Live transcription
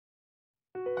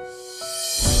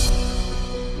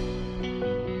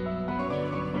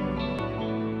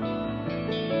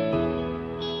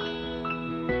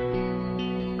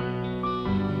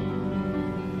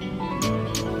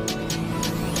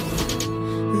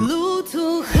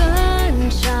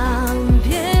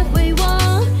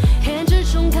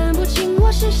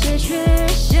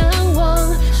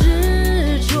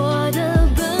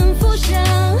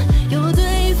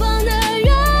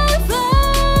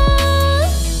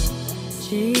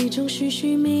记忆中寻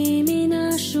寻觅觅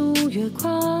那束月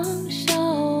光消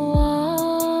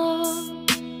亡，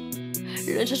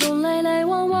人潮中来来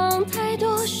往往，太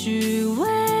多虚伪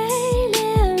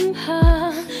脸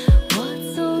庞。我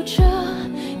走着，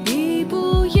一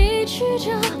步一曲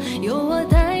折，由我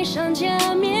戴上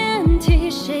假面，替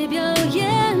谁表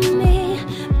演你？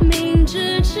明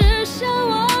知只向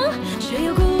往，却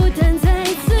又孤单再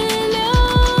次流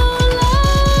浪。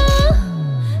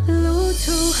路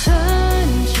途很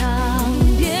长，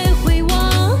别回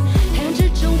望，黑暗之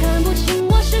中看不清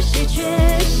我是谁，却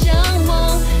向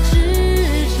往。执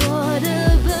着的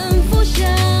奔赴向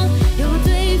有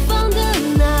对方的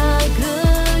那个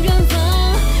远方，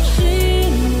寻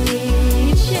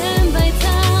你千百趟，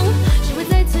只为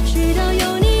再次去到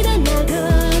有你的那个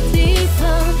地方。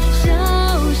小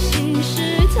心试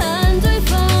探对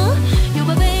方，又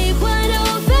怕悲欢都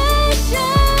飞翔。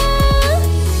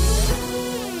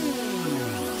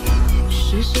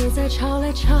是谁在潮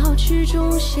来潮去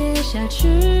中写下炽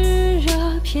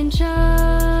热篇章？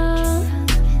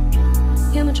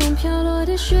夜幕中飘落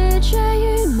的雪，却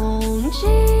与梦境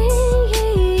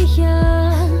一样。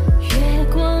月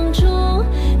光中，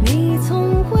你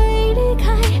从未离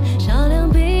开，照亮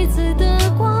彼此的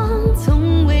光，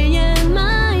从未掩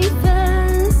埋。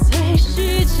粉碎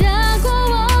虚假过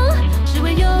往，只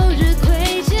为有日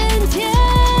窥见天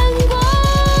光。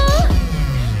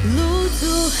路途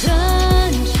很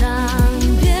长，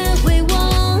别回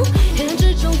望，黑暗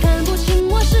之中看不清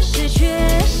我是谁，却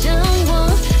向往。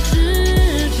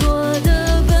执着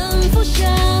的奔赴向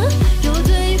有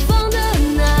对方的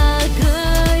那个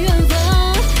远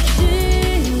方，寻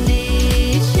你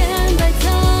千百趟，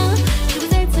只为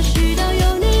再次去到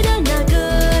有你的那个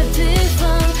地方。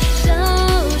小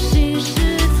心试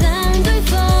探对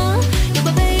方，又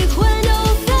怕悲欢都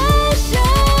飞翔。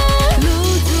路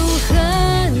途很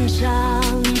长，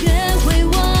别回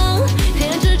望，黑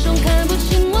暗之中看不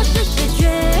清我是谁，却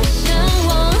向往。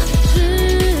执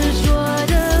着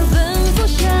的奔赴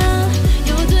向有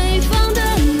对方的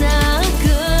那个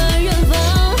远方，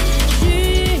寻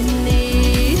你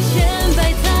千百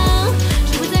趟，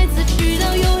只为再次去到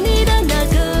有你的那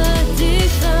个地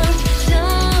方。小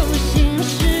心试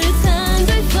探对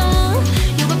方，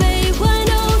又怕悲欢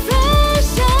都飞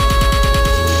翔。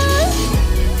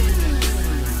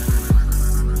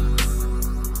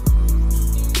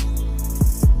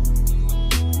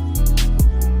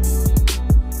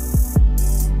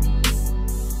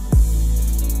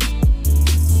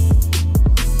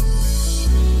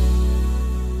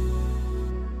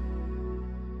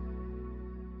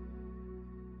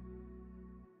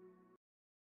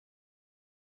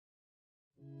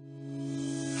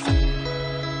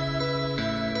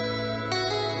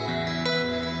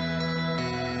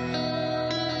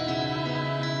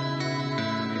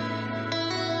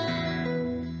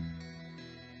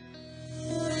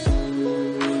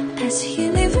As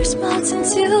universe melts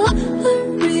into a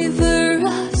river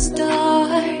of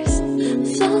stars,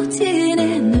 floating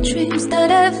in the dreams that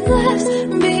I've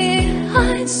left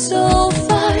behind so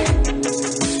far.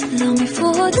 Long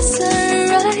before the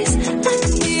sunrise, I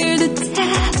hear the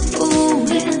tempo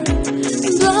wind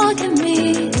blocking me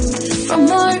from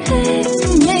our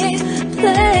enemy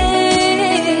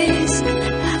place.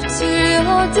 After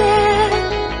your death,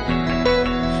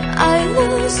 I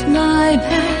lose my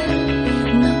path,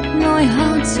 knowing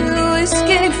how to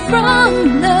escape from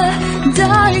the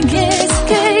darkest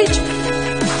cage.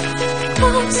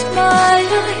 Close my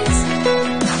eyes,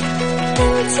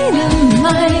 empty the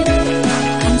mind.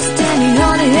 I'm standing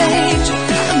on the edge,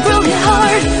 a broken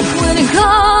heart when I go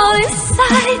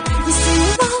inside. We sing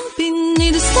along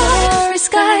beneath the starry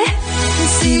sky, and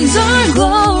seas are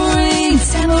glowing.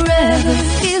 Time forever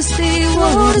feels the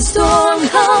world is storm.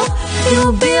 How it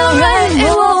will be alright,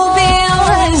 it will be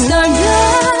alright.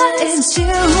 Stardust, it's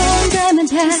you, diamond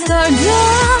head. Stardust,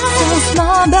 so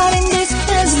small but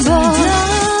indispensable.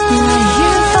 Right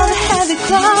here for the heavy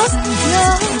clouds,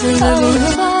 the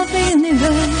love of the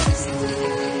universe.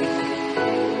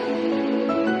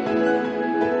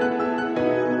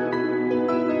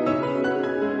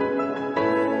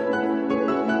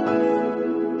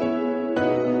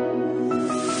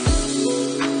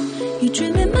 You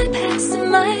dream in my past and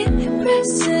my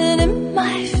present and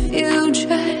my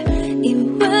future.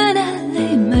 Even when I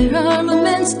lay my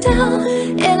armaments down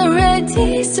and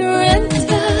already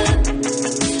surrender,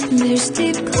 there's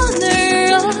deep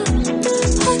corner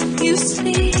of you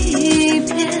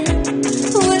sleeping,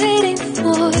 waiting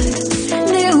for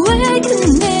the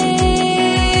awakening.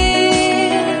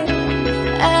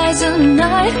 As the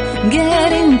night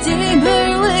getting deeper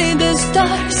with the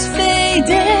stars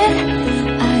fading,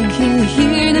 I can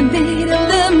hear the beat of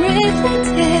them reflecting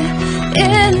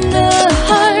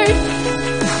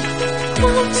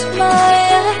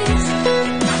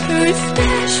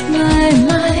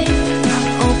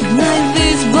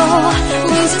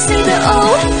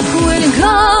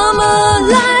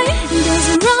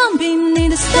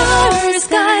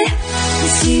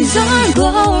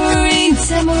worry.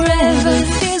 Time wherever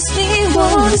feels me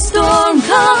when the storm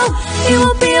come, it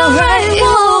will be alright, it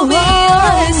will be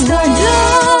alright.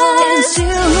 Stardust, and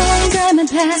you guide my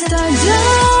path. Stardust,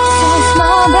 so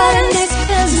small but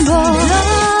indispensable.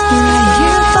 Right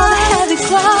here above the heavy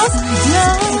clouds,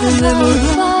 take the level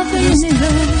above the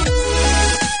universe.